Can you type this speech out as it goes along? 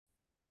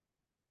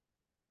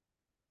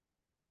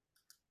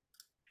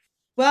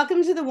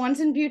Welcome to the Once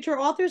and Future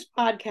Authors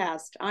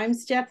Podcast. I'm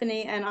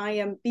Stephanie, and I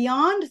am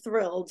beyond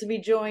thrilled to be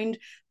joined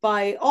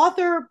by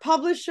author,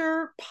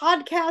 publisher,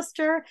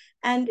 podcaster,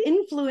 and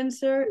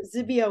influencer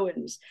Zibby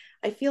Owens.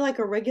 I feel like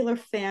a regular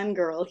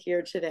fangirl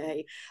here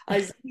today.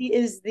 Zibby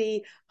is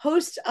the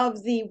host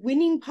of the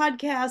winning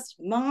podcast,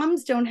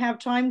 Moms Don't Have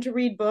Time to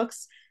Read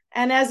Books.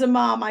 And as a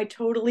mom, I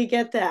totally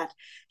get that.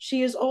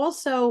 She is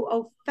also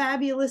a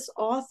fabulous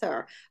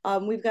author.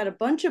 We've got a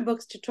bunch of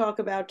books to talk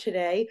about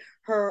today.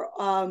 Her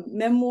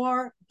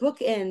memoir,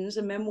 Bookends,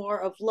 a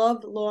memoir of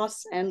love,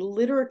 loss, and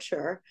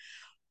literature,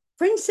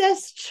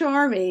 Princess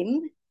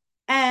Charming,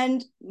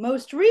 and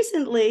most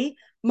recently,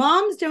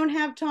 Moms Don't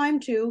Have Time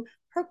to,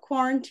 her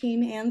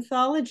quarantine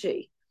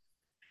anthology.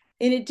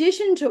 In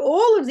addition to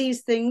all of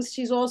these things,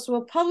 she's also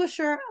a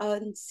publisher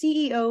and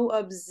CEO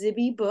of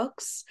Zibby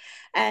Books.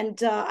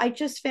 And I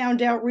just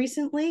found out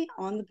recently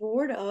on the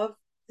board of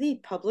the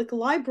public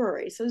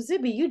library. So,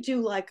 Zibby, you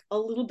do like a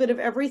little bit of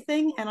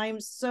everything. And I am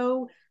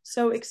so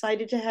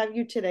excited to have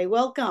you today.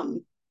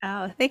 Welcome.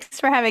 Oh, thanks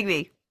for having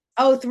me.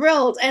 Oh,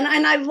 thrilled. And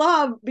I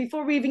love,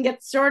 before we even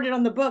get started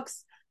on the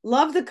books,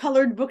 love the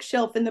colored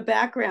bookshelf in the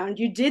background.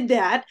 You did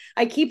that.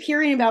 I keep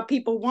hearing about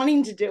people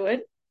wanting to do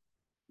it.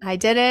 I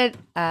did it.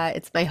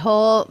 It's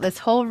this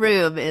whole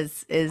room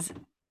is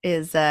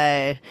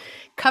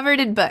covered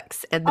in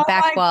books, and Oh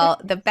my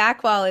the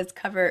back wall is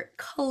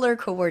color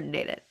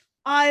coordinated.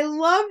 I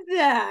love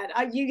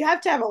that. You have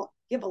to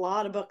you have a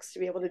lot of books to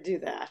be able to do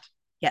that.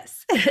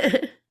 Yes.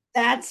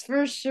 That's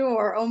for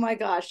sure. Oh my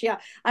gosh. Yeah.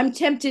 I'm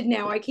tempted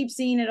now. I keep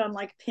seeing it on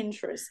like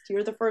Pinterest.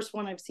 You're the first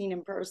one I've seen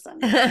in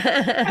person.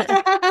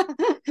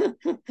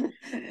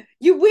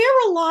 You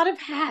wear a lot of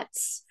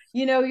hats.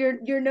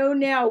 You're known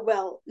now,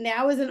 well,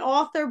 now as an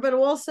author, but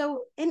also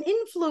an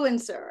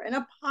influencer and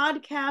a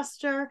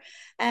podcaster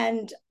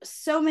and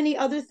so many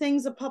other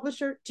things, a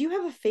publisher. Do you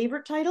have a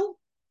favorite title?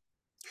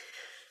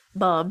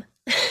 Mom.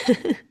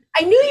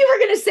 I knew you were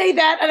going to say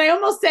that, and I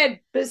almost said,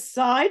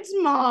 besides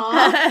mom.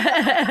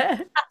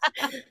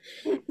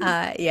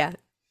 Yeah.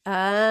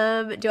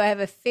 Do I have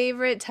a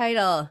favorite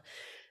title?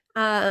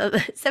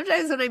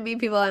 Sometimes when I meet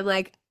people, I'm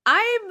like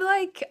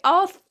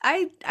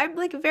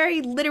a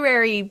very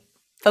literary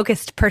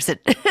focused person.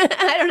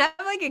 I don't have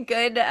like a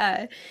good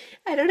I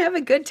don't have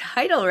a good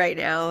title right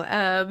now.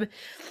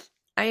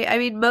 I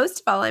mean, most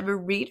of all, I'm a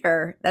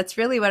reader. That's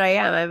really what I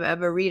am.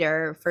 I'm a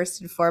reader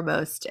first and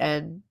foremost,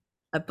 and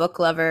a book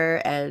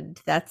lover, and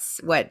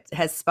that's what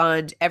has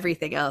spawned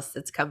everything else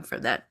that's come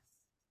from that.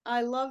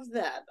 I love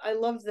that. I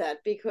love that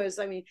because,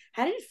 I mean,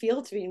 how did it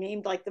feel to be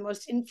named like the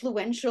most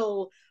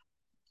influential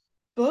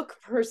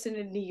book person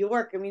in New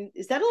York? I mean,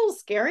 is that a little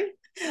scary?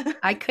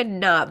 I could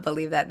not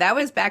believe that. That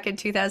was back in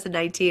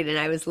 2019, and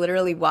I was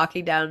literally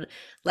walking down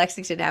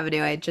Lexington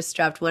Avenue. I had just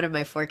dropped one of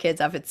my four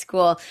kids off at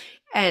school,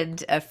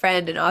 and a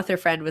friend, an author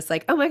friend, was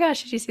like, "Oh my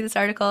gosh, did you see this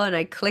article?" And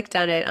I clicked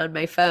on it on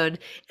my phone,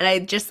 and I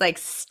just like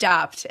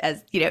stopped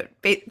as,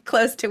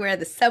 close to where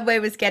the subway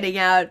was getting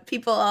out,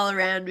 people all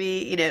around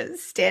me,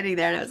 standing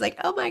there, and I was like,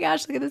 "Oh my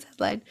gosh, look at this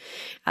headline."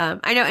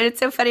 I know, and it's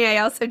so funny. I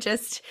also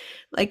just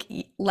like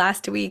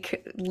last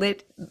week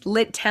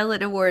lit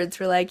talent awards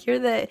were like,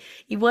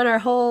 you won our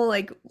whole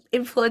like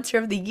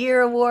influencer of the year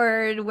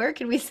award, where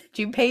can we send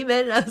you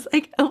payment? And I was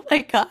like, oh my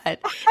god,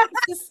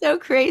 this is so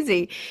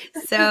crazy.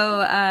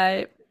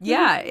 So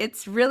yeah,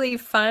 it's really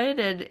fun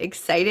and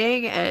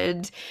exciting,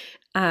 and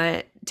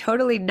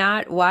totally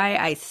not why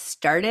I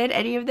started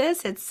any of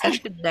this. It's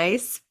such a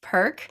nice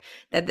perk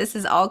that this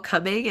is all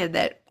coming and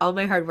that all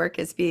my hard work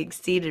is being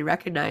seen and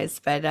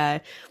recognized.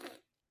 But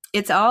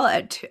it's all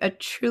a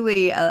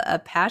truly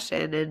a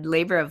passion and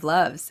labor of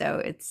love.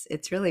 So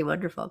it's really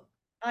wonderful.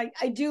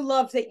 I do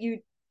love that you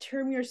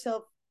term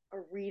yourself a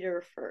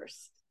reader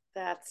first.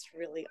 That's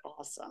really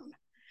awesome.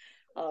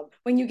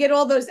 When you get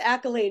all those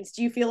accolades,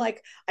 do you feel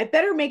like I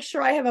better make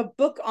sure I have a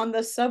book on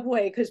the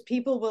subway because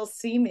people will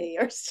see me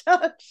or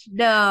such?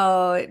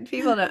 No,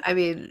 people don't. I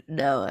mean,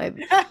 no, I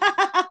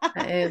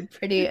am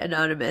pretty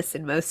anonymous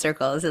in most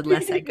circles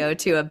unless I go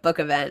to a book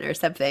event or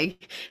something.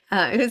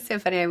 It was so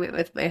funny. I went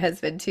with my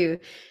husband to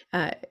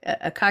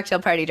a cocktail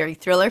party during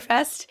Thriller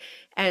Fest,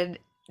 and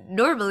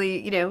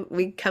normally,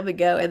 we come and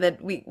go, and then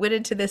we went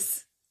into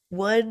this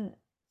one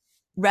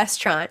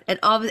restaurant, and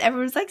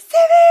everyone was like,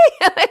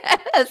 "Simi!"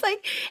 I was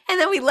like, and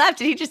then we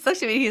left, and he just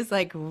looked at me. He was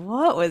like,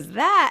 "What was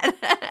that?"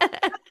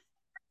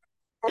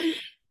 It's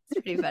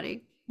pretty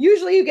funny.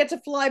 Usually you get to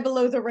fly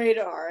below the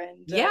radar, and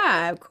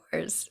Yeah, of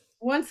course.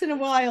 once in a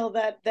while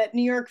that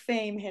New York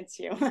fame hits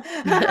you.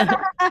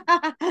 I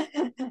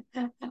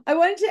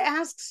wanted to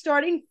ask,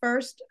 starting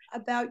first,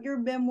 about your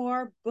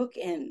memoir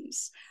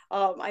Bookends.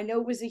 I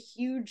know it was a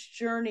huge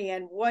journey,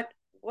 and what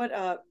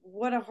a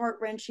heart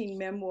wrenching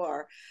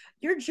memoir.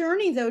 Your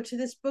journey, though, to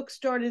this book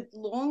started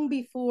long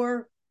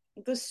before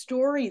the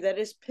story that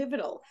is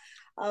pivotal.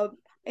 Uh,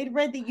 I'd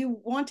read that you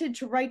wanted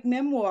to write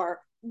memoir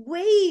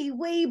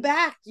way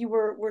back. You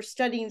were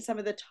studying some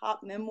of the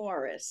top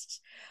memoirists.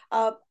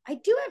 I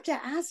do have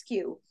to ask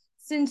you,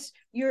 since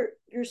your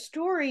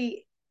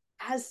story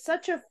has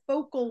such a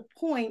focal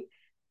point,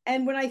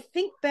 And when I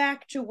think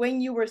back to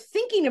when you were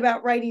thinking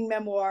about writing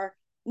memoir,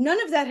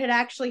 none of that had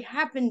actually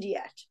happened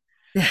yet.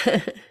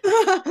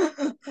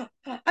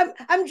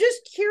 I'm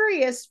just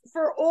curious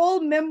for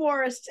all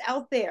memoirists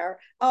out there.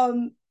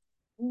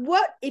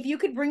 What if you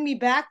could bring me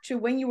back to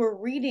when you were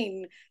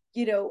reading,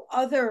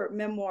 other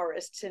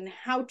memoirists and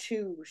how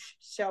to,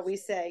 shall we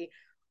say,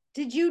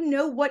 did you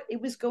know what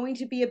it was going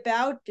to be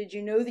about? Did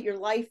you know that your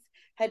life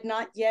had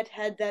not yet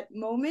had that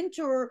moment,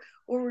 or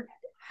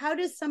how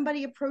does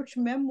somebody approach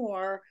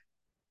memoir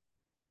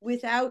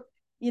without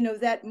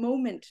that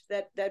moment,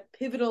 that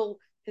pivotal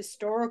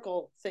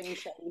historical thing,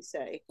 shall we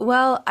say?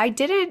 Well, I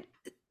didn't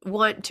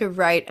want to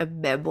write a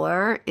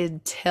memoir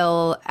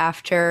until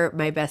after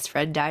my best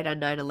friend died on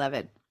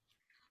 9/11.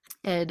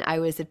 And I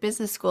was at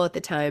business school at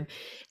the time,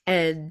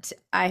 and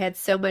I had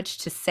so much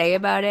to say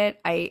about it.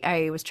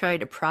 I was trying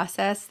to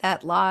process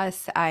that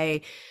loss.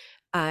 I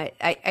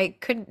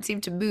couldn't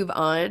seem to move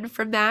on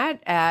from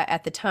that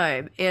at the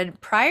time. And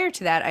prior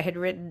to that, I had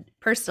written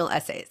personal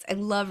essays. I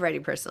love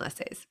writing personal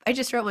essays. I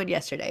just wrote one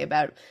yesterday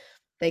about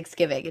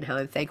Thanksgiving and how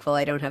I'm thankful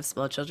I don't have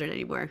small children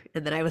anymore.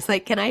 And then I was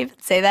like, can I even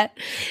say that?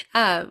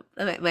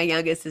 My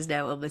youngest is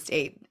now almost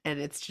 8, and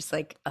it's just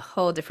like a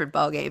whole different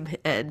ballgame.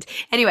 And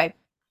anyway,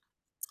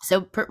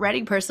 so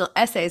writing personal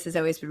essays has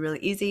always been really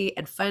easy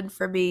and fun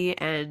for me,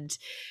 and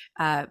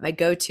my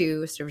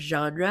go-to sort of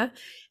genre.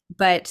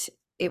 But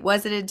it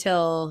wasn't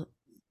until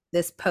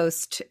this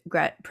post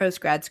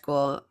grad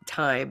school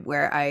time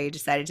where I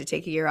decided to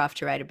take a year off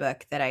to write a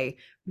book that I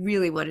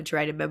really wanted to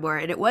write a memoir.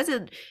 And it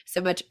wasn't so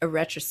much a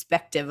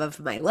retrospective of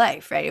my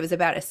life, right? It was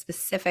about a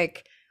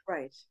specific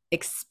Right.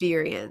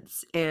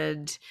 experience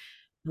and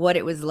what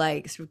it was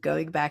like sort of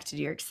going back to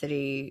New York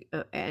City,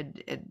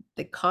 and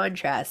the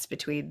contrast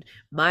between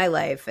my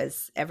life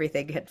as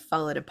everything had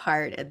fallen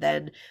apart, and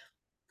then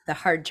the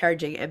hard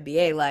charging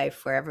MBA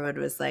life where everyone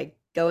was like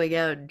going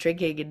out and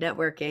drinking and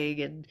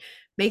networking and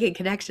making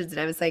connections. And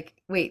I was like,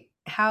 wait,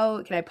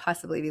 how can I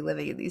possibly be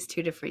living in these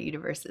two different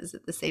universes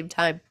at the same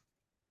time?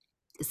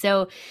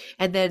 So,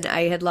 and then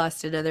I had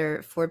lost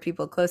another 4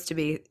 people close to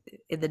me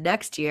in the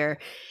next year.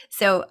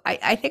 So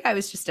I think I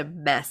was just a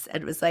mess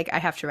and was like, I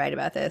have to write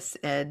about this.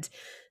 And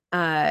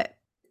uh,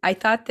 I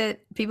thought that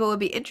people would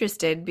be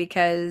interested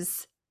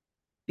because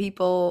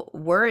people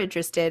were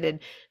interested in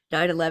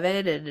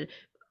 9/11, and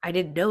I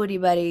didn't know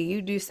anybody.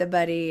 You knew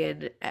somebody,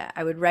 and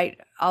I would write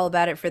all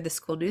about it for the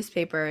school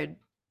newspaper. And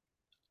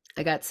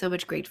I got so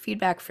much great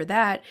feedback for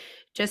that,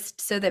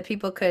 just so that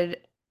people could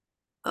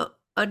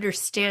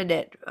understand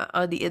it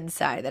on the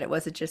inside, that it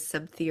wasn't just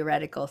some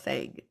theoretical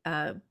thing.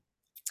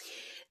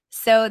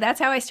 So that's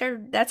how I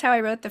started. That's how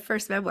I wrote the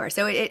first memoir.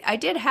 So I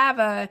did have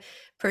a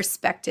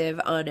perspective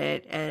on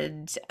it,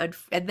 and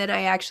then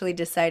I actually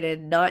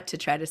decided not to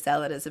try to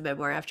sell it as a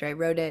memoir after I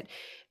wrote it,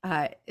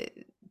 uh,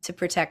 to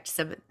protect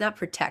some, not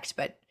protect,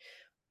 but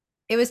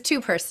it was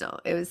too personal.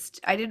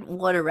 I didn't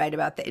want to write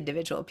about the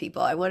individual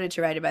people. I wanted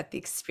to write about the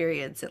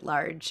experience at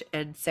large,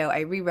 and so I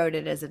rewrote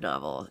it as a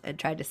novel and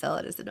tried to sell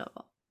it as a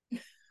novel,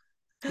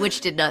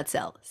 which did not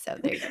sell. So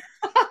there you go.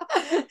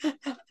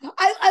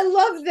 I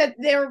love that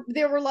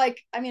there were, like,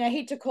 I mean, I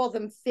hate to call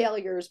them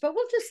failures, but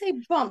we'll just say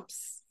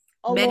bumps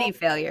along Many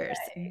failures,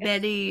 the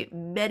way.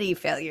 many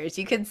failures.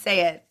 You can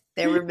say it.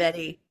 There were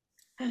many.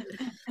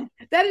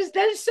 That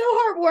is so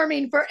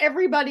heartwarming for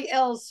everybody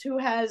else who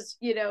has,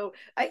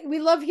 we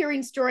love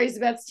hearing stories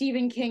about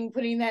Stephen King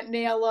putting that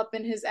nail up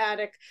in his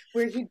attic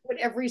where he put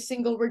every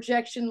single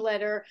rejection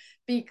letter,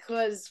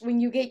 because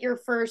when you get your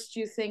first,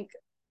 you think,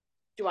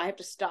 do I have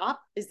to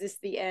stop? Is this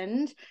the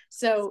end?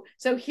 So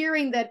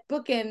hearing that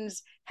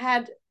Bookends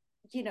had,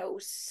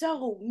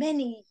 so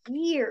many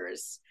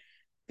years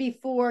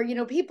before,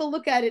 people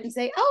look at it and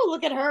say, oh,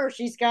 look at her.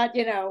 She's got,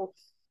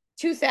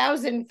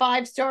 2,000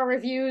 5-star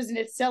reviews and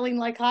it's selling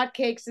like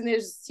hotcakes and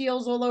there's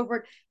seals all over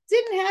it.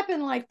 Didn't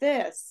happen like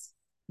this.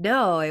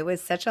 No, it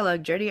was such a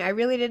long journey. I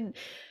really didn't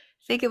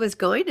think it was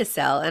going to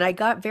sell, and I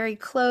got very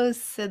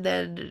close, and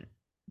then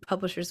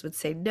publishers would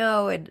say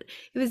no, and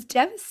it was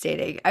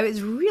devastating. I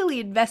was really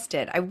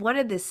invested. I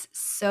wanted this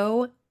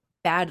so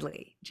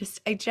badly.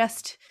 I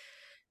just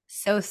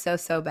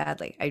so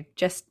badly. I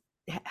just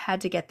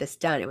had to get this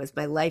done. It was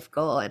my life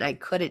goal, and I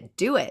couldn't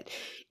do it.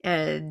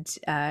 And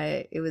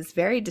it was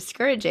very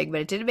discouraging,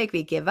 but it didn't make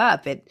me give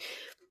up.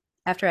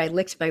 After I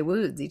licked my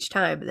wounds each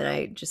time, and then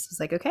I just was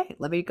like, okay,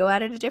 let me go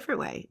at it a different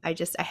way. I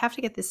have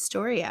to get this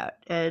story out.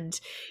 And,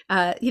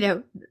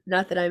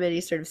 not that I'm any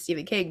sort of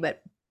Stephen King,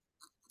 but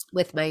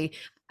with my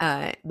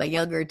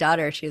younger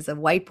daughter, she has a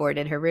whiteboard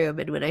in her room.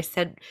 And when I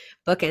sent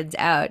Bookends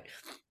out,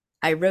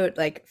 I wrote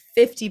like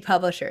 50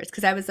 publishers,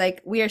 because I was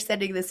like, we are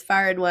sending this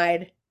far and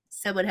wide.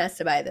 Someone has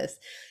to buy this.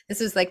 This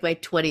was like my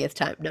 20th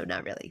time. No,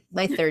 not really.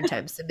 My 3rd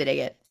time submitting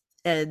it.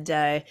 And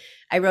I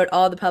wrote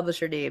all the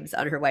publisher names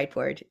on her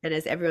whiteboard. And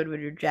as everyone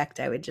would reject,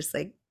 I would just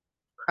like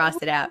cross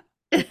it out.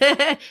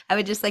 I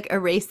would just like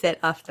erase it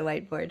off the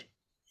whiteboard.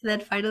 And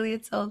then finally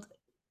it sold.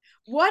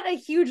 What a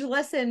huge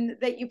lesson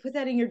that you put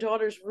that in your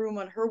daughter's room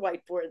on her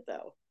whiteboard,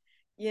 though.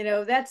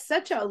 That's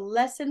such a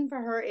lesson for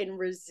her in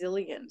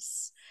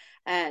resilience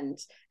and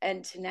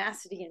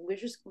tenacity, and we're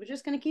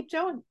just going to keep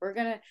going. We're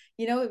going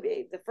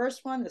to, the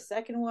first one, the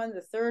second one,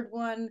 the third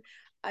one.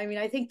 I mean,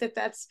 I think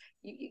that's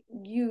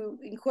you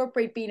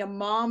incorporate being a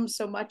mom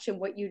so much in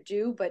what you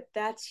do, but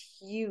that's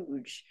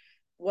huge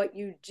what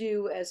you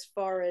do as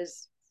far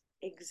as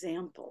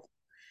example.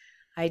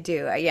 I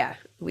do. Yeah,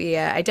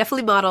 I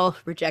definitely model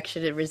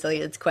rejection and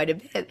resilience quite a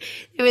bit.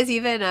 It was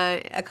even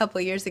a couple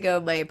of years ago,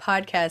 my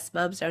podcast,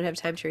 Moms Don't Have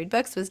Time to Read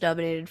Books, was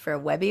nominated for a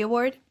Webby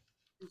Award.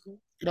 Mhm.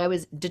 And I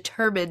was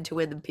determined to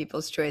win the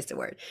People's Choice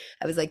Award.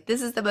 I was like,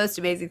 this is the most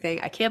amazing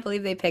thing. I can't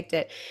believe they picked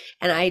it.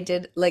 And I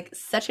did like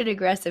such an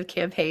aggressive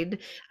campaign.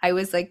 I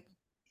was like,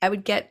 I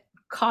would get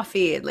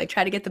coffee and like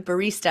try to get the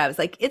barista. I was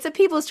like, it's a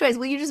People's Choice.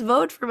 Will you just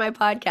vote for my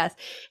podcast?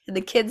 And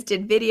the kids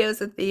did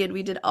videos with me and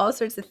we did all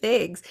sorts of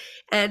things.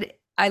 And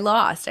I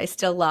lost. I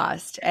still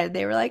lost. And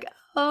they were like,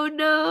 oh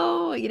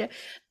no.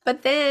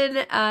 But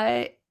then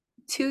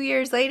 2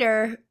 years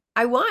later,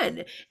 I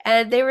won.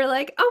 And they were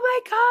like, oh my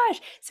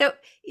gosh. So,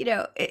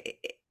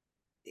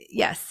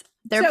 yes,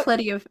 there are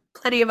So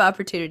plenty of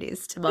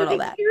opportunities to so model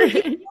the that. year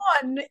you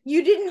won,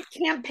 you didn't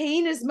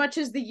campaign as much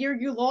as the year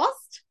you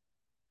lost.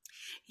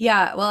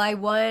 Yeah, well, I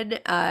won.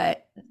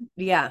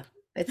 Yeah,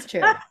 it's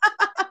true.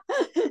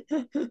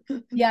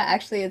 Yeah,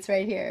 actually, it's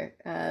right here.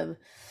 Uh,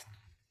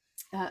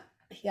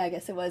 yeah, I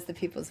guess it was the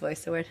People's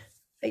Voice Award.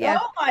 But yeah,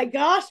 Oh my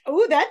gosh.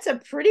 Oh, that's a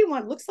pretty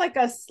one. Looks like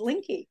a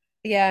slinky.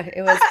 yeah,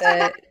 it was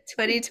the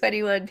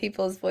 2021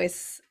 People's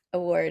Voice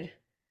Award.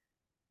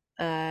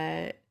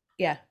 Uh,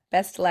 yeah,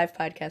 best live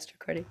podcast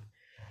recording.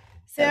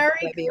 So the Very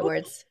Webby cool.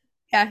 Awards.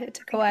 Yeah, it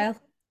took a while.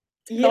 Took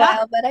a Yeah.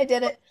 while, but I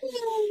did it.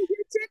 You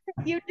did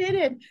it. You did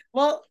it.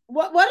 Well,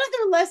 what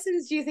other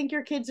lessons do you think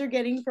your kids are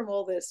getting from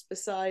all this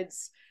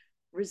besides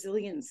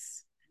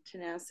resilience and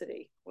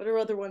tenacity? What are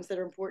other ones that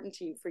are important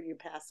to you for you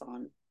to pass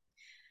on?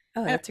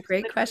 Oh, And that's a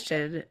great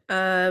question.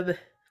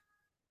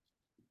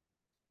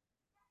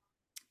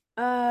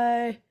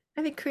 I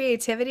think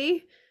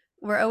creativity.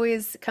 We're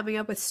always coming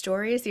up with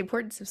stories, the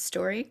importance of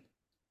story.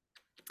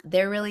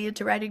 They're really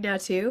into writing now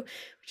too,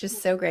 which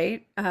is so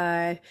great.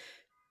 And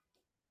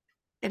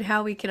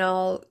how we can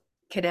all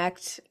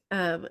connect.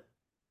 They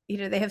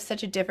have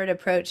such a different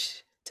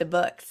approach to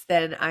books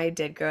than I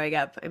did growing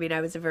up. I mean,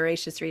 I was a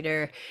voracious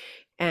reader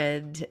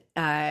and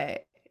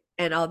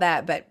all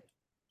that, but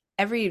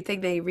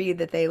everything they read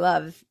that they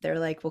love, they're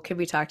like, well, can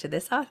we talk to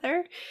this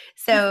author?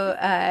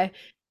 So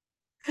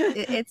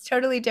it's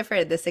totally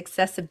different, this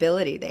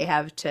accessibility they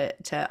have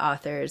to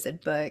authors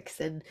and books.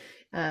 And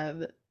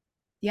um,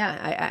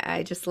 yeah,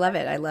 I just love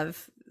it. I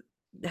love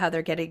how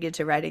they're getting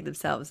into writing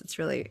themselves. It's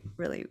really,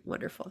 really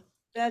wonderful.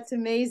 That's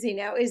amazing.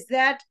 Now, is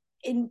that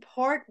in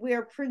part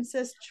where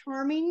Princess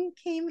Charming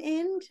came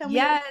in? Tell me.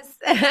 Yes.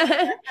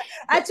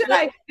 That's what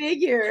I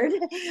figured.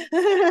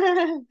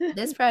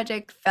 This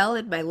project fell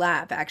in my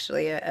lap,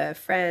 actually. A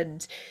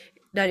friend,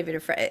 not even a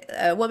friend,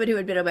 a woman who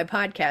had been on my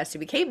podcast who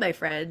became my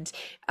friend,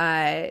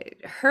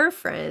 her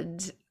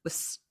friend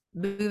was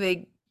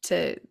moving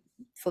to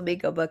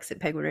Flamingo Books at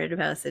Penguin Random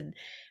House and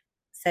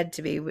said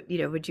to me,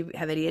 would you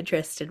have any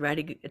interest in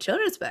writing a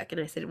children's book? And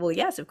I said, well,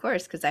 yes, of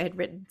course, because I had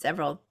written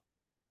several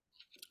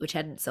which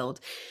hadn't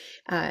sold.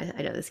 I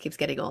know this keeps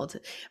getting old,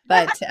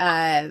 but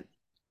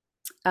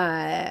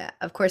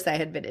of course I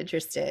had been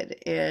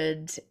interested.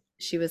 And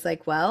she was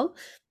like, well,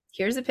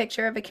 here's a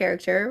picture of a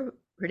character.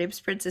 Her name's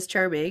Princess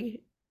Charming.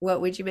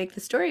 What would you make the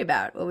story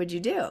about? What would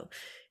you do?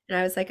 And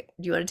I was like,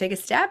 do you want to take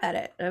a stab at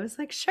it? And I was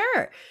like,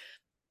 sure.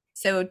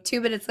 So 2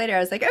 minutes later, I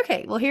was like,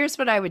 okay, well, here's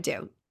what I would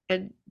do.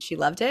 And she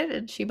loved it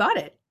and she bought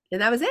it. And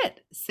that was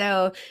it.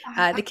 So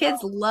the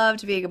kids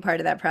loved being a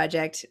part of that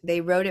project. They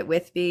wrote it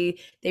with me.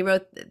 It was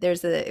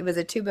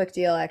a 2-book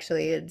deal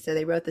actually. And so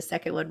they wrote the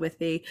second one with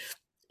me.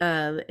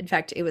 In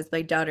fact, it was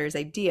my daughter's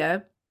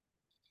idea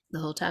the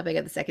whole time. I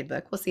got the second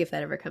book. We'll see if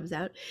that ever comes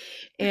out.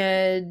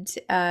 And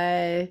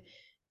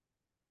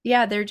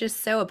yeah, they're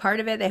just so a part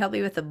of it. They helped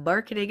me with the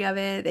marketing of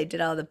it. They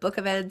did all the book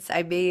events.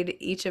 I made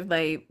each of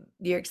my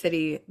New York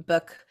City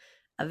book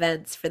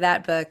events for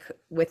that book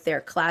with their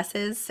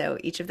classes. So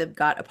each of them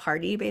got a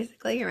party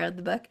basically around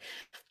the book.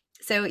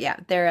 So yeah,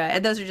 they're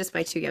and those are just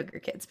my 2 younger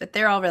kids, but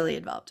they're all really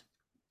involved.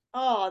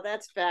 Oh,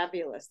 that's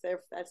fabulous.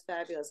 That's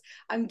fabulous.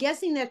 I'm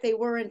guessing that they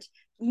weren't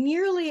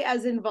nearly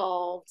as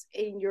involved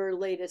in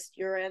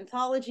your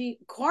anthology,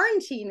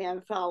 quarantine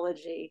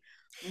anthology.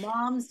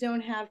 Moms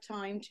don't have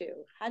time to.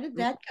 How did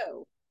that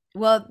go?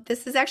 Well,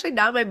 this is actually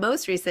not my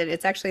most recent.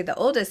 It's actually the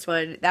oldest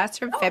one. That's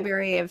from Oh,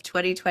 February of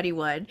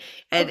 2021.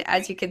 And okay.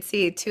 as you can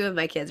see, 2 of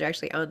my kids are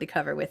actually on the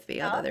cover with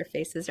me, although Yeah. their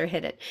faces are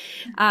hidden.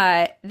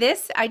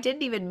 This, I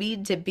didn't even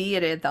mean to be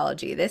an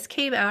anthology. This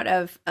came out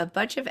of a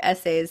bunch of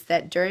essays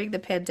that during the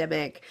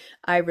pandemic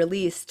I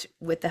released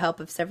with the help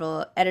of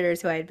several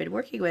editors who I had been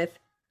working with.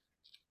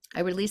 I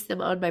released them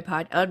on my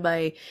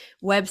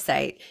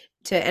website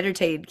to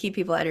entertain, keep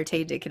people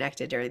entertained and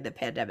connected during the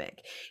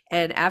pandemic.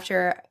 And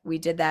after we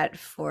did that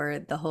for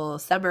the whole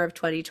summer of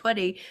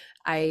 2020,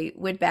 I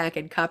went back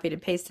and copied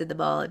and pasted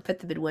them all and put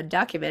them in one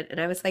document. And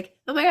I was like,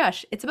 oh my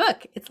gosh, it's a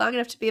book. It's long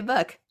enough to be a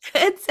book.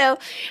 And so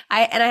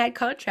I had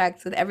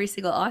contracts with every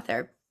single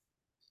author.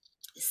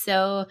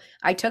 So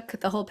I took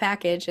the whole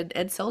package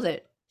and sold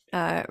it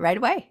right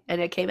away.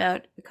 And it came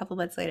out a couple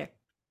months later.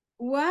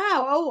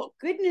 Wow. Oh,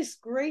 goodness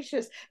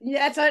gracious.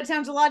 Yeah, it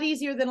sounds a lot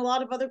easier than a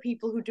lot of other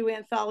people who do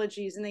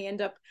anthologies and they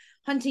end up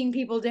hunting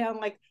people down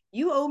like,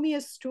 you owe me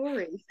a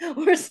story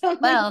or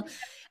something. Well,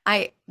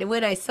 I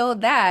when I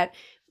sold that,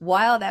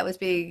 while that was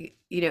being,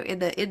 in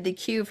the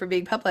queue for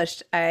being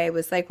published, I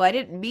was like, well, I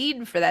didn't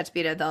mean for that to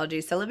be an anthology,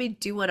 so let me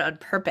do one on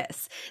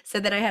purpose. So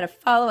then I had a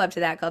follow-up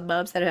to that called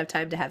Moms That Don't Have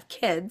Time to Have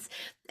Kids.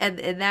 And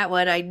in that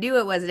one, I knew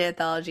it was an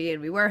anthology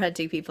and we were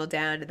hunting people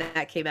down, and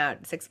that came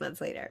out 6 months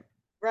later.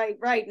 Right,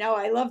 right. No,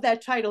 I love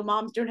that title.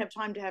 Moms don't have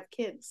time to have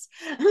kids.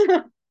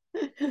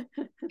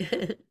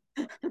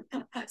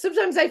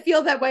 Sometimes I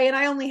feel that way, and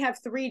I only have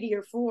 3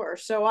 or 4,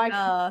 so I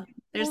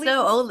There's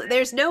no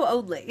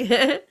only.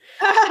 even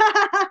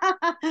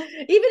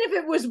if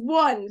it was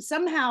one,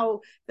 somehow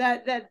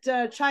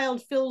that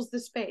child fills the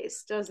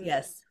space, doesn't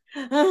Yes.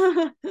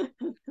 it?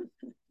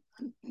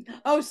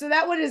 Oh, so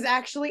that one is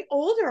actually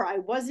older. I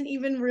wasn't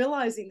even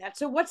realizing that.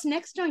 So what's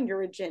next on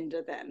your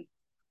agenda then?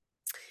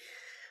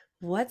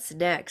 What's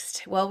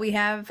next? Well,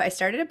 I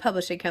started a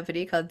publishing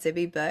company called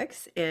Zibby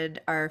Books, and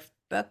our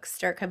books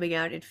start coming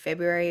out in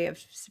February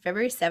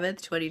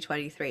 7th,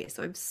 2023.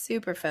 So I'm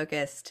super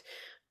focused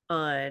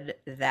on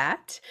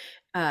that.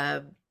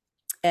 Um,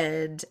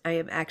 and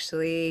I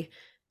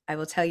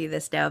will tell you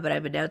this now, but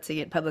I'm announcing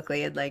it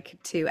publicly in like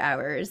 2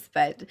 hours.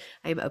 But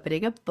I'm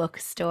opening a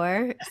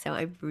bookstore, so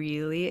I'm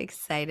really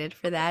excited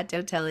for that.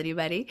 Don't tell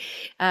anybody.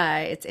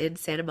 It's in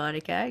Santa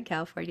Monica, in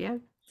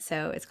California.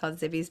 So it's called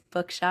Zibby's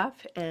Bookshop,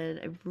 and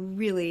I'm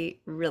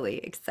really, really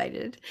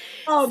excited.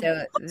 Oh,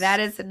 So that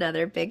is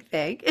another big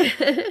thing.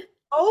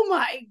 oh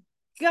my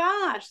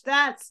gosh,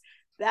 that's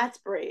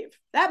brave.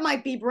 That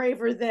might be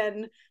braver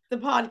than the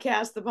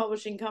podcast, the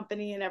publishing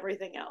company, and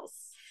everything else.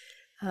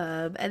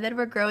 And then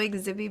we're growing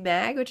Zibby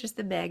Mag, which is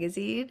the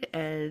magazine.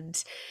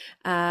 And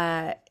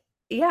uh,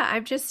 yeah,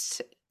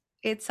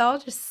 it's all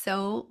just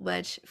so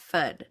much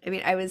fun. I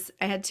mean, I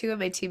had two of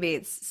my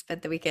teammates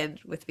spent the weekend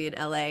with me in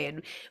LA,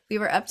 and we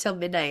were up till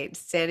midnight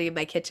standing in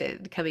my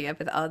kitchen, coming up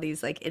with all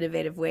these like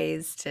innovative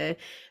ways to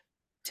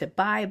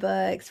buy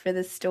books for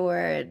the store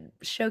and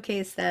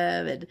showcase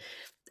them. And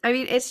I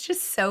mean, it's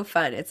just so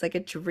fun. It's like a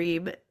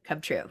dream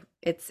come true.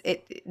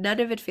 None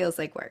of it feels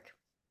like work.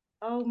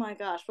 Oh my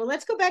gosh. Well,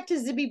 let's go back to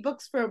Zibby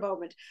Books for a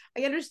moment.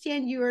 I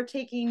understand you are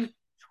taking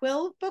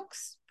 12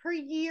 books per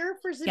year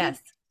for Zibby Yes.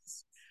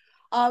 Books.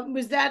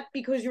 Was that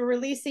because you're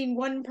releasing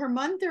one per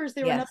month, or is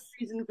there another Yes.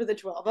 reason for the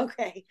 12?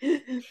 Okay.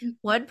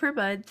 One per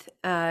month.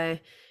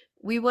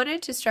 We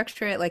wanted to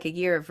structure it like a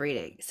year of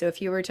reading. So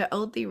if you were to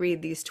only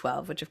read these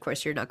 12, which of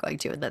course you're not going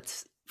to, and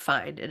that's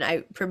fine. And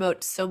I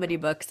promote so many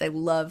books. I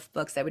love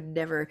books. I would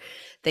never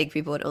think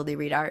people would only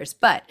read ours.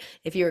 But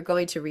if you were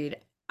going to read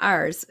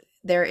ours,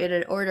 they're in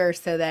an order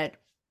so that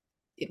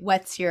it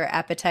whets your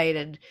appetite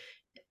and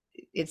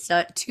it's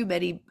not too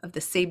many of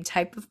the same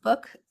type of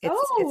book.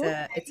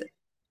 Oh, It's a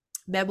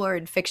memoir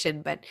and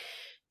fiction, but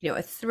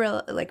a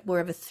thrill, like more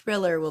of a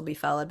thriller will be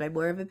followed by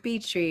more of a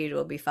beach read,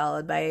 will be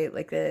followed by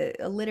like a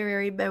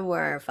literary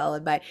memoir,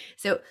 followed by,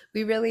 so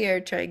we really are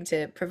trying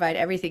to provide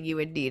everything you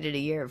would need in a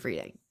year of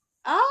reading.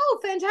 oh,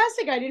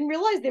 fantastic. I didn't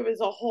realize there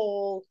was a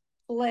whole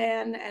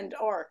plan and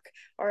arc.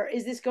 Or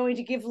is this going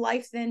to give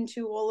life then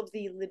to all of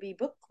the Libby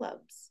book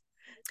clubs?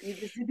 The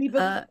Zibby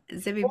book,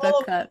 Zibby Book all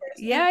of Club. them.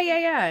 Yeah, yeah,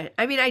 yeah.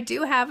 I mean, I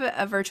do have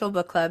a virtual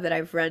book club that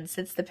I've run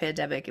since the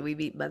pandemic and we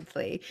meet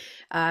monthly.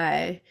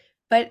 Uh,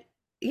 but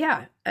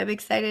yeah, I'm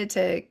excited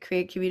to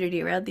create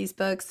community around these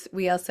books.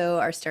 We also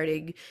are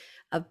starting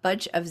a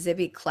bunch of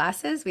Zibby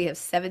classes. We have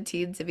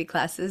 17 Zibby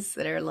classes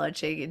that are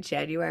launching in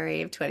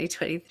January of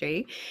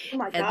 2023. Oh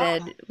my And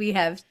God. then we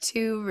have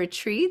two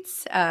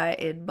retreats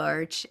in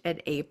March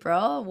and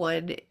April,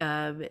 one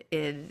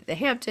in the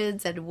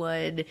Hamptons and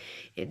one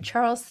in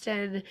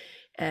Charleston.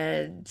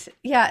 And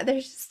yeah,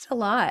 there's just a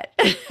lot.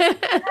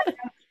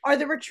 Are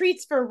the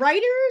retreats for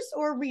writers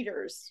or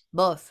readers?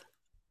 Both.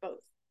 Both.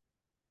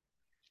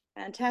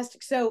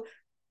 Fantastic. So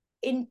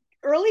in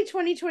early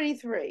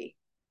 2023,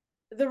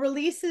 the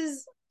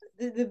releases,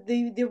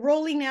 the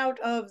rolling out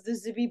of the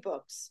Zibby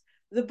books,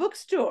 the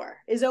bookstore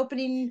is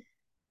opening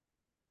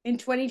in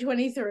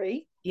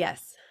 2023.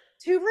 Yes.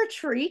 2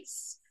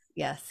 retreats,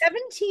 Yes.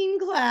 17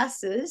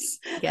 classes.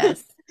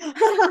 Yes.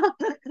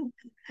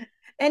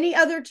 Any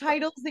other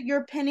titles that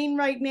you're penning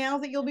right now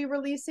that you'll be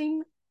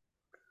releasing?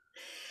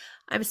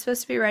 I'm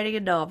supposed to be writing a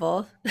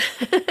novel.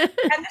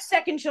 And the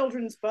second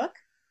children's book.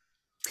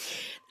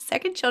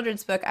 Second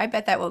children's book, I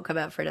bet that won't come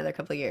out for another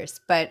couple of years.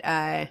 But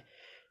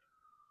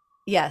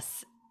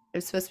yes,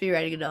 I'm supposed to be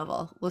writing a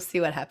novel. We'll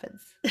see what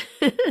happens.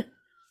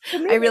 So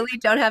I maybe really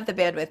don't have the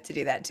bandwidth to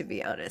do that, to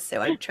be honest.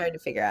 So I'm trying to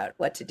figure out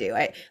what to do.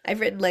 I've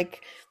written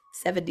like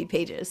 70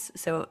 pages.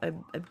 So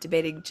I'm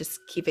debating just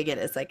keeping it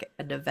as like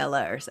a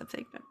novella or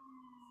something.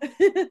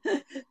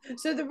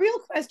 So the real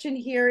question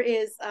here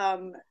is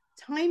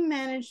time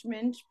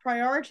management,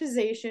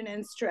 prioritization,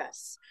 and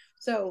stress.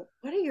 So,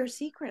 what are your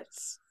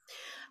secrets?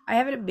 I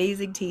have an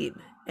amazing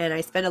team, and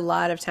I spend a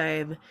lot of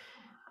time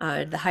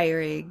on the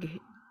hiring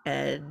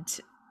and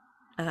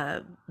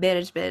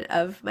management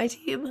of my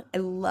team. I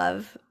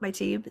love my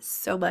team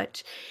so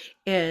much.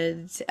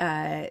 And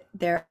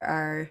there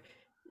are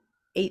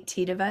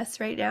 18 of us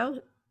right now,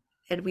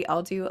 and we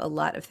all do a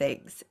lot of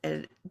things.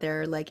 And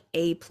they're like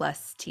A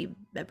plus team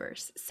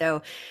members.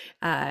 So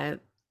uh,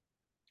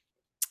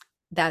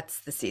 that's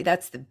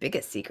the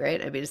biggest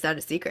secret. I mean, it's not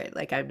a secret.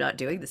 Like I'm not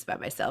doing this by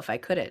myself. I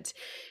couldn't.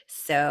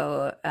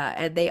 So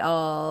and they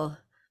all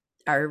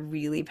are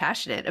really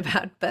passionate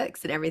about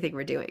books and everything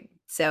we're doing.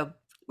 So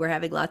we're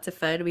having lots of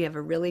fun. We have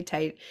a really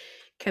tight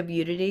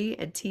community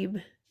and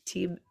team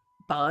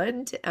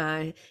bond.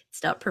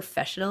 It's not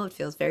professional. It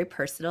feels very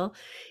personal,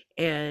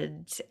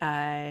 and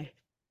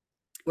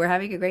we're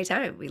having a great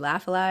time. We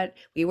laugh a lot.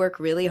 We work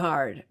really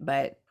hard,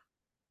 but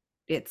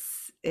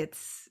it's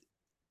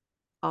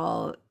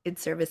all in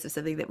service of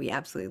something that we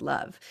absolutely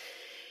love.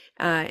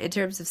 In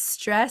terms of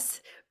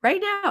stress,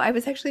 right now, I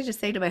was actually just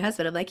saying to my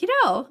husband, I'm like,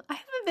 I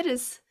haven't been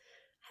as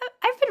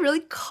I've been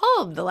really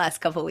calm the last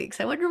couple of weeks.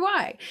 I wonder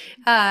why.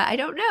 I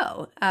don't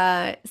know.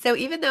 So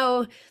even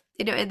though,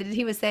 and then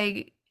he was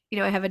saying,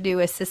 I have a new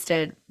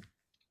assistant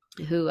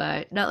who,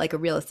 not like a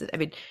real assistant. I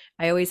mean,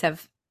 I always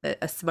have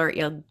a smart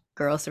young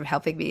girl sort of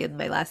helping me, and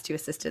my last two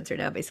assistants are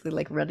now basically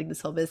like running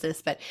this whole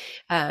business. But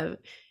um,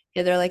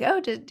 they're like,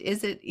 oh,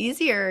 is it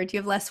easier? Do you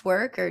have less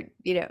work, or do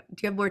you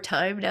have more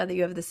time now that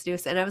you have this new?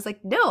 And I was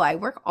like, no, I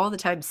work all the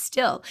time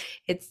still.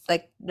 It's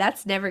like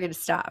that's never going to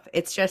stop.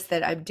 It's just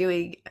that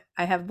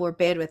I have more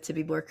bandwidth to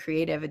be more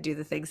creative and do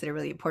the things that are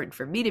really important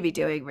for me to be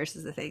doing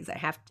versus the things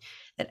that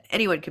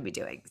anyone can be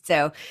doing.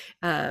 So,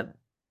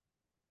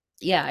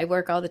 yeah, I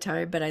work all the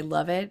time, but I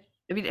love it.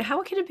 I mean,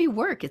 how can it be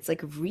work? It's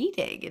like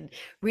reading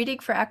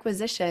for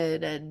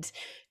acquisition and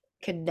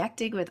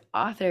connecting with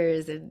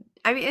authors. And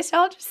I mean, it's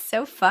all just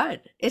so fun.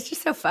 It's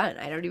just so fun.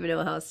 I don't even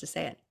know how else to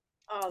say it.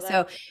 Oh,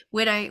 So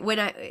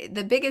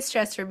the biggest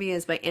stress for me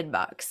is my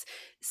inbox.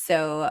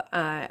 So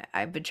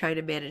I've been trying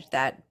to manage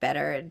that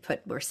better and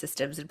put more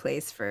systems in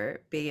place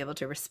for being able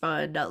to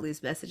respond, not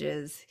lose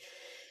messages,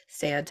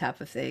 stay on top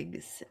of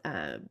things.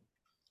 And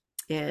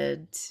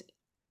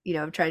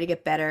I'm trying to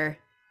get better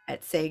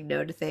at saying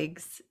no to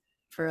things.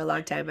 For a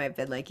long time, I've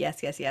been like,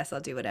 yes, yes, yes,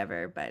 I'll do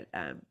whatever. But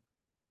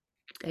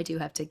I do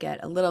have to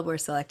get a little more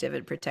selective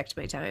and protect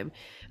my time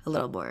a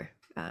little more.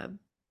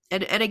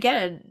 And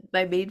again,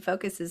 my main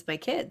focus is my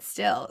kids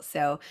still.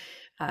 So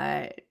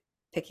uh,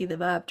 picking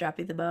them up,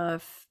 dropping them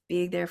off,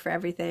 being there for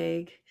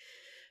everything,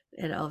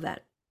 and all of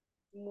that.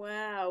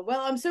 wow.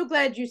 Well, I'm so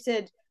glad you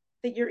said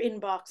that your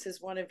inbox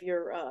is one of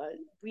your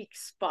weak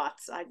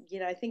spots. I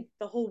think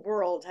the whole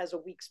world has a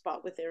weak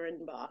spot with their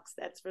inbox.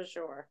 That's for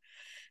sure.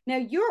 Now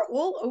you're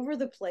all over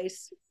the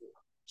place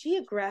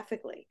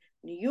geographically.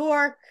 New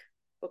York,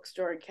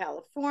 bookstore in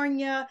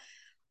California.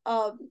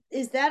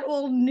 Is that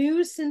all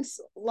new since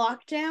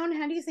lockdown?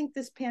 How do you think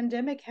this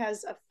pandemic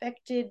has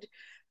affected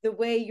the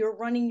way you're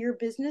running your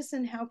business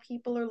and how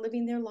people are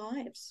living their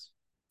lives?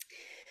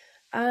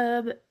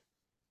 Um,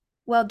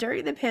 well,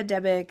 during the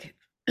pandemic,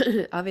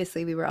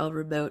 obviously we were all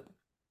remote,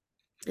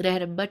 and I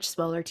had a much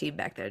smaller team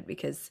back then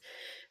because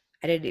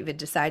I didn't even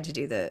decide to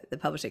do the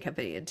publishing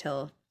company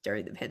until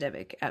during the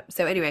pandemic.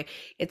 So anyway,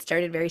 it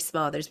started very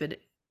small. There's been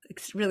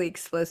really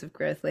explosive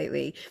growth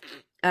lately.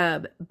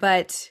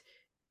 But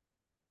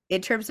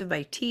in terms of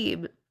my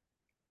team,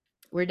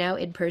 we're now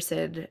in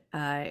person.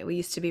 We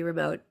used to be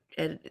remote.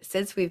 And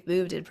since we've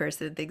moved in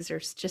person, things are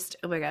just,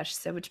 oh my gosh,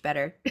 so much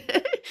better.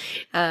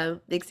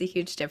 Makes a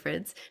huge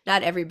difference.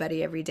 Not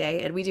everybody every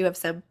day. And we do have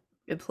some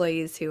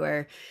employees who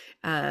are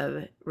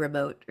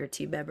remote or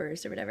team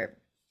members or whatever,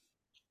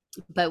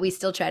 but we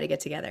still try to get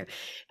together.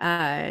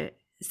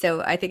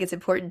 So I think it's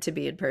important to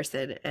be in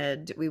person.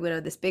 And we went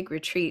on this big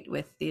retreat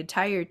with the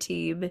entire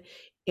team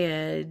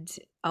and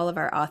all of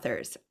our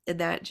authors. And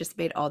that just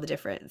made all the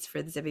difference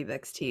for the Zibby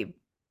Books team,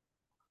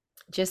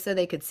 just so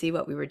they could see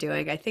what we were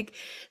doing. I think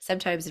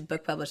sometimes in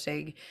book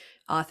publishing,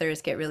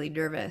 authors get really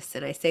nervous.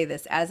 And I say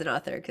this as an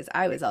author because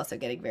I was also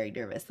getting very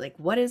nervous. Like,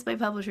 what is my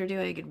publisher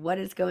doing and what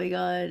is going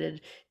on?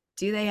 And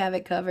do they have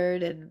it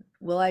covered? And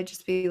will I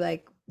just be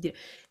like,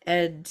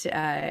 and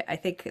I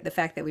think the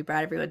fact that we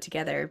brought everyone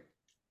together,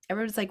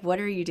 everyone's like, what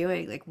are you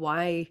doing? Like,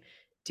 why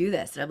do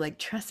this? And I'm like,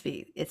 trust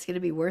me, it's going to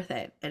be worth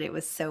it. And it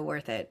was so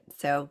worth it.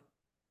 So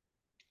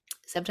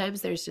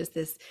sometimes there's just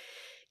this,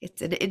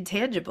 it's an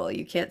intangible.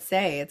 You can't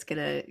say it's going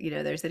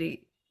to, there's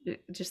any,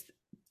 just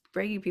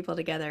bringing people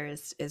together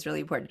is really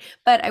important.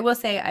 But I will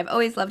say, I've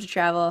always loved to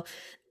travel.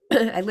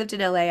 I lived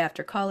in LA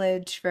after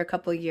college for a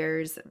couple of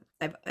years.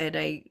 And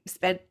I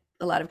spent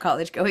a lot of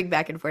college going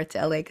back and forth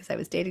to LA because I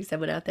was dating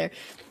someone out there.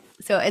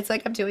 So it's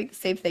like I'm doing the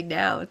same thing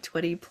now,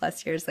 20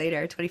 plus years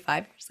later,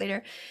 25 years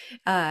later.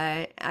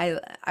 I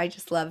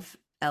just love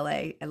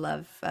LA. I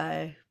love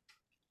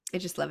I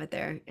just love it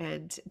there.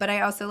 But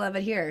I also love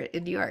it here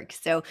in New York.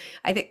 So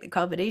I think the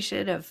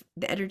combination of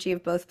the energy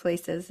of both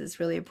places is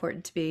really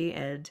important to me.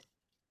 And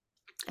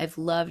I've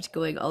loved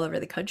going all over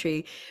the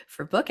country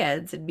for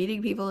bookends and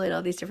meeting people in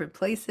all these different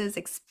places,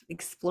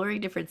 exploring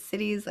different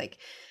cities like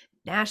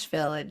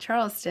Nashville and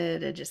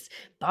Charleston and just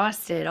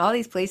Boston, all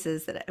these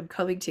places that I'm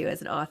coming to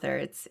as an author.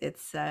 It's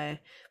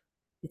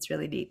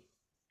really neat.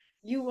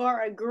 You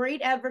are a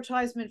great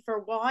advertisement for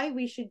why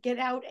we should get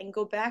out and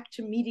go back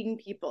to meeting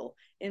people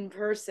in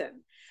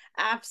person.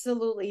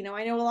 Absolutely.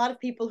 I know a lot of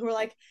people who are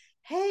like,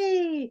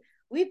 hey,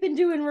 we've been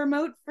doing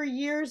remote for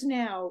years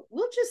now.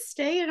 We'll just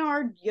stay in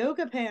our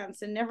yoga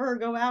pants and never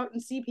go out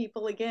and see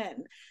people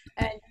again.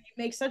 And you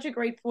make such a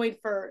great point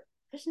for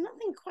there's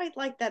nothing quite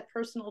like that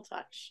personal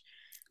touch.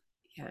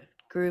 Yeah,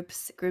 group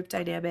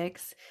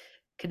dynamics,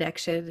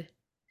 connection.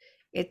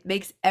 It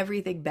makes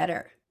everything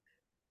better,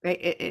 right?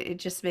 It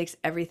just makes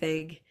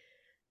everything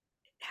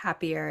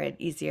happier and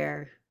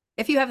easier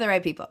if you have the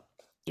right people.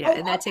 Oh,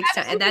 And that takes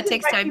time, and that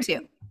takes time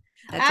too.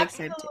 That takes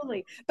time too.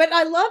 Absolutely. But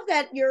I love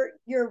that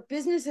your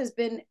business has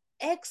been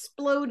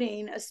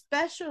exploding,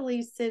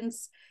 especially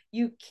since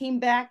you came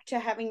back to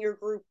having your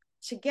group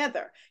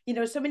together.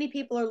 So many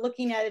people are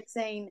looking at it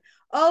saying,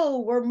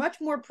 "Oh, we're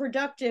much more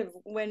productive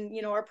when,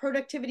 our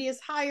productivity is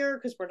higher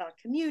because we're not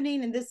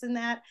commuting and this and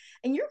that."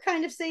 And you're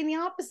kind of saying the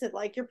opposite,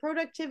 like your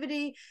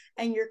productivity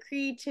and your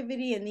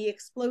creativity and the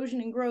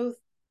explosion in growth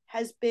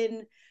has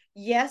been,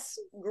 yes,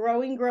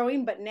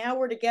 growing, but now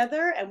we're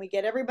together and we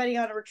get everybody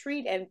on a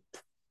retreat and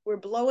we're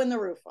blowing the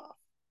roof off.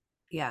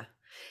 Yeah.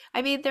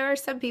 I mean, there are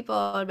some people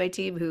on my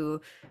team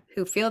who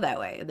feel that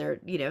way,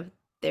 and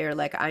they're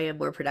like, I am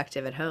more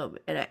productive at home,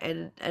 and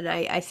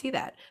I see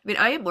that. I mean,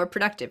 I am more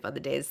productive on the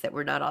days that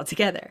we're not all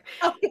together.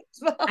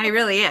 I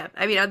really am.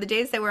 I mean, on the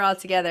days that we're all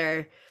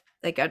together,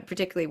 like on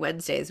particularly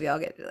Wednesdays, we all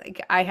get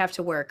like I have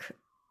to work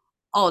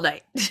all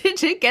night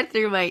to get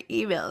through my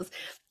emails,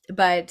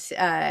 but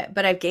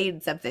I've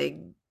gained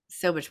something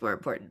so much more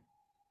important,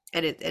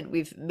 and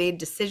we've made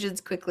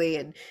decisions quickly,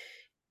 and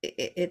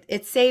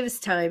it saves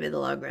time in the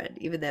long run,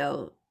 even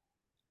though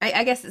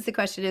I guess the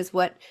question is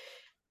what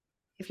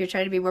if you're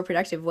trying to be more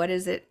productive, what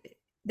is it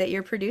that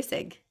you're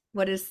producing?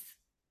 What is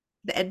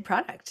the end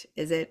product?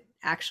 Is it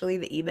actually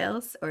the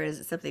emails or is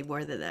it something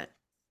more than that?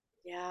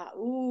 Yeah.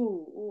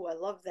 Ooh, I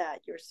love that.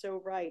 You're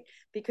so right.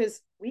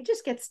 Because we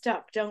just get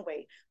stuck, don't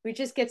we? We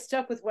just get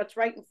stuck with what's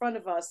right in front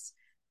of us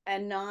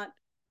and not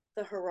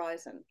the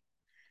horizon.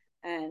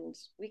 And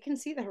we can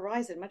see the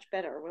horizon much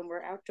better when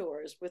we're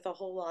outdoors with a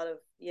whole lot of,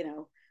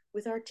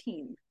 with our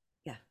team.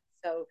 Yeah.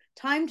 So,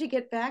 time to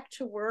get back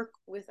to work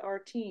with our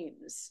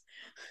teams.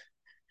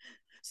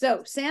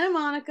 So, Santa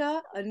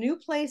Monica, a new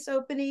place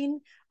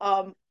opening,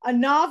 a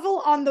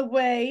novel on the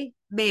way.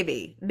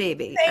 Maybe.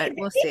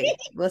 We'll see.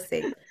 We'll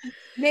see.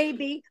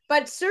 Maybe,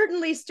 but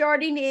certainly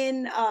starting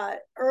in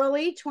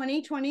early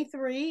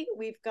 2023,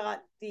 we've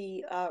got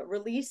the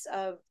release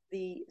of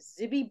the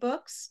Zibby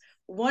books,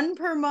 one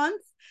per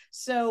month.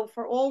 So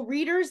for all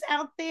readers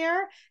out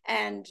there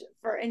and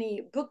for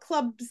any book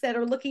clubs that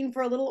are looking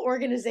for a little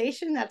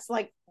organization, that's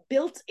like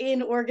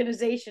built-in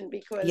organization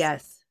because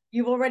Yes.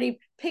 you've already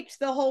picked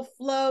the whole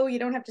flow. You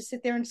don't have to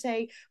sit there and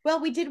say,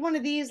 well, we did one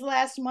of these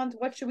last month.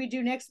 What should we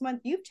do next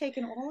month? You've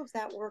taken all of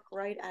that work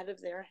right out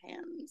of their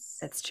hands.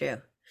 That's true.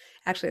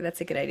 Actually,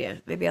 that's a good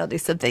idea. Maybe I'll do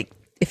something.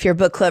 If your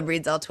book club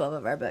reads all 12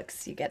 of our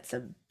books, you get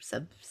some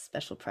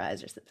special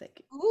prize or something.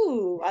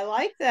 Ooh, I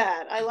like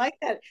that. I like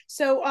that.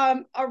 So,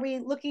 are we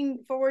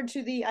looking forward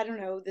to the, I don't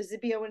know, the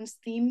Zibby Owens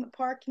theme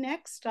park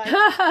next?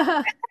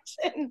 I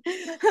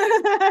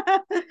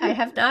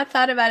have not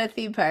thought about a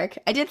theme park.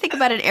 I did think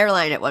about an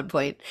airline at one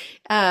point.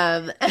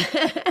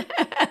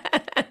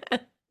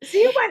 So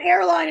you went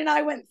airline and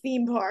I went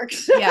theme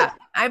parks. Yeah,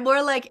 I'm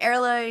more like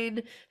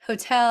airline,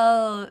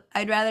 hotel.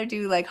 I'd rather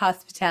do like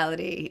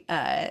hospitality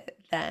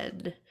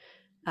than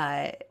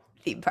uh,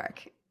 theme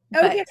park.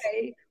 But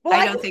Okay. Well,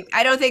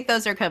 I don't think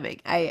those are coming.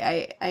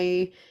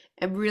 I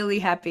am really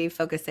happy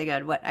focusing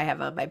on what I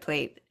have on my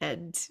plate,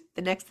 and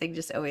the next thing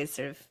just always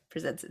sort of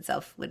presents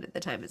itself when the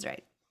time is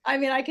right. I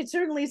mean, I could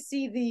certainly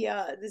see the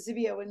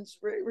Zibby Owens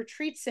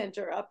retreat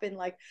center up in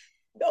like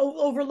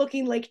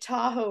overlooking Lake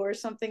Tahoe or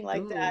something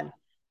like that, Ooh.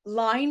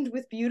 lined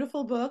with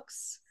beautiful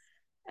books,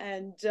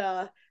 and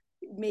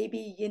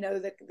maybe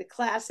the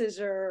classes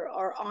are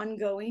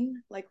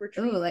ongoing, like Ooh,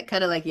 retreat. like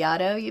kind of like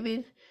Yaddo, you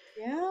mean?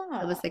 Yeah.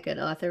 Almost like an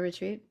author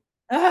retreat.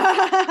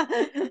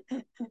 Okay.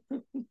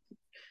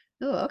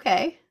 Ooh,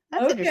 okay.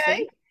 That's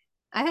interesting.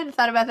 I hadn't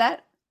thought about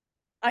that.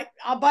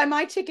 I'll buy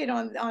my ticket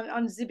on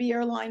Zibby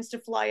Airlines to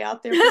fly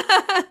out there.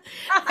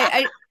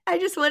 I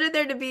just wanted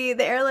there to be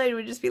the airline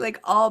would just be like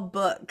all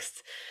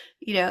books,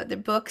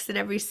 the books in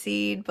every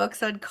seat,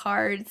 books on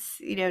cards,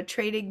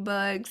 trading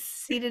books,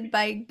 seated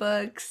buying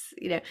books,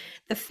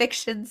 the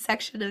fiction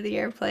section of the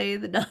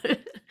airplane, the non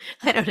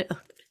I don't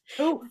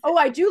know.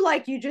 I do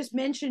like you just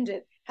mentioned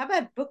it. How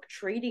about book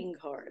trading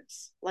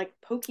cards, like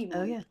Pokemon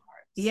Oh yeah.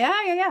 cards?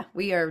 Yeah.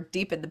 We are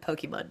deep in the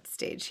Pokemon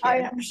stage I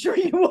here. am sure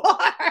you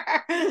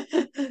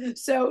are.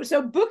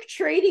 So book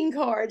trading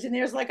cards, and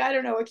there's like, I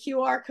don't know, a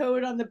QR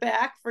code on the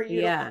back for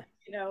you to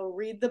Yeah.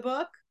 read the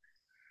book.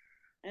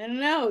 I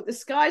don't know. The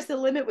sky's the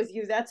limit with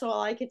you. That's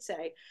all I could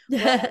say.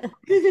 Well,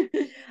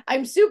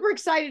 I'm super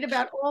excited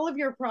about all of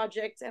your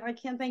projects, and I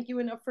can't thank you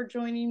enough for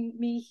joining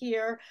me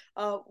here.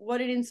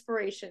 What an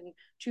inspiration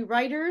to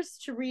writers,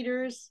 to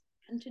readers,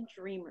 and to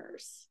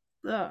dreamers.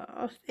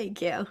 Oh,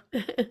 thank you.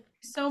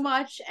 So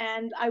much,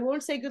 and I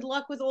won't say good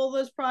luck with all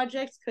those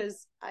projects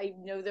because I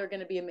know they're going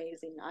to be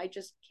amazing. I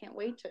just can't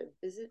wait to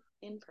visit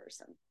in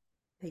person.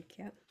 Thank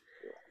you.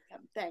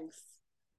 Thanks.